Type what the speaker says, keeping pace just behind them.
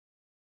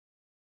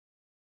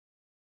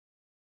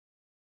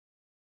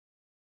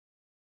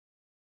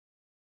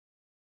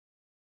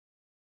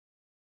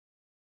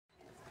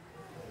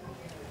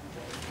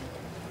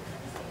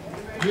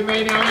You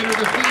may now enter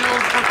the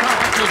field for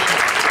competition.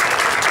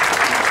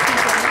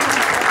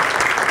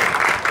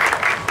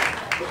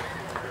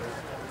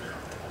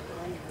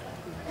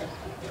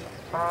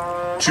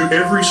 To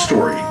every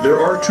story, there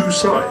are two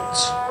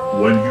sides.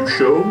 One you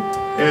show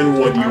and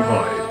one you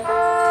hide.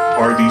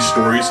 Are these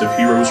stories of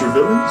heroes or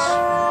villains?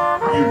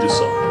 You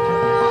decide.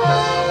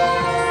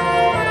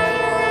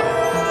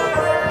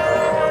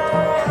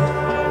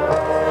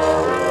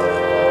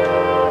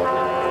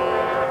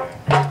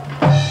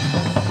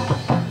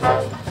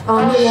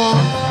 On the wall,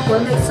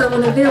 what makes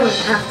someone a villain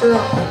after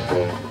all?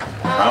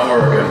 Power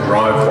can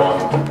drive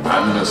one,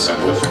 madness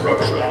and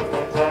destruction.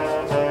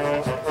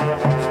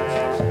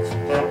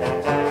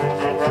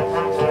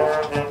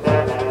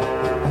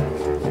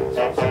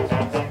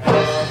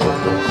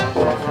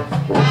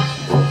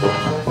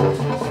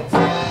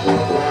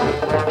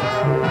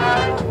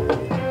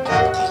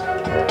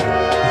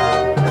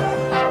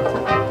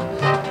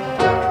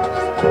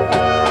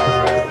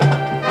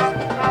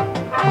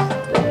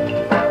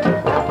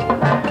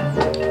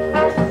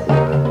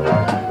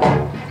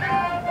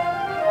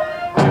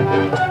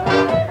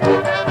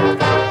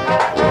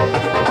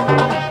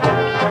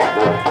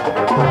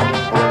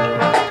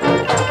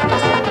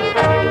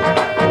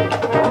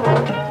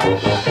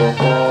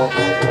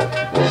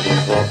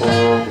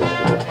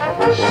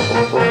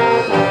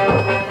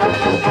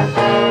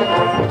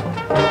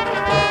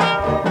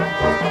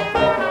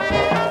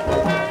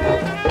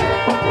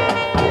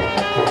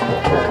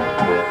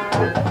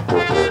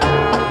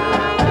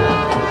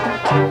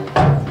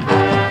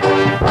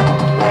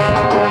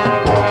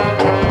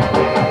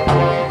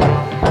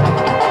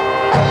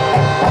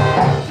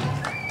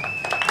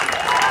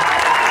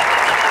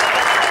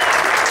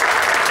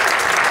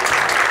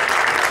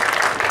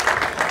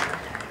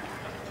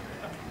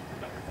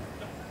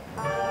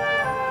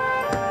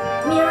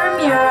 Mirror,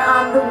 mirror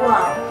on the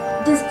wall,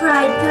 does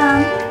pride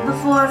come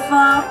before a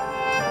fall?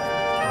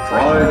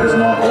 Pride is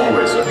not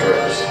always a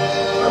curse,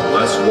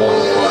 unless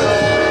one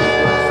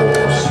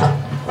pridefully force.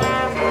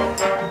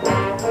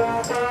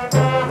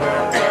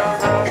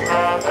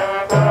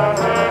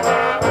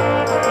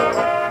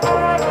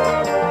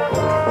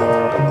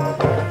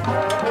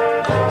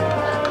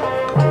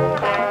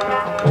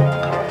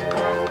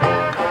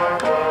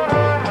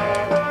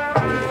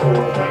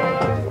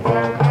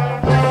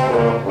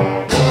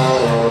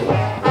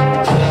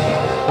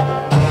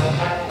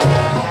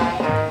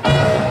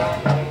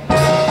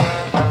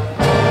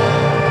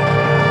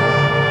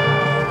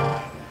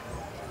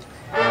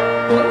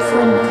 But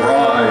from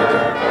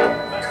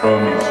pride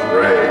comes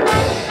rage.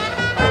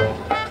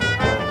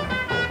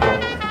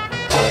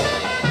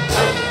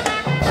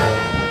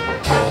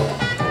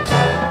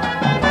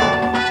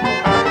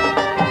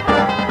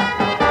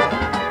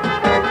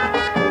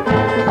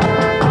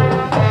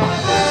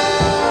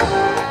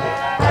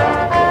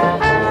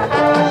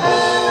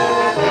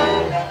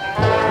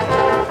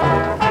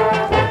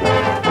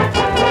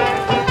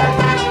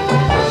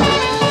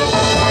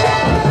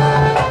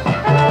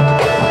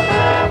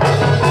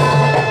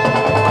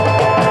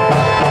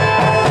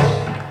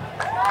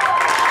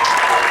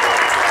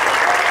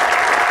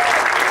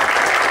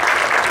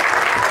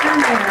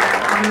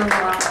 On the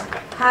wall,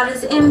 how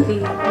does envy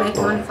make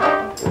one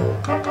fall?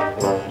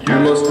 You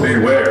must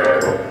beware,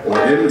 or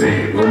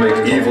envy will make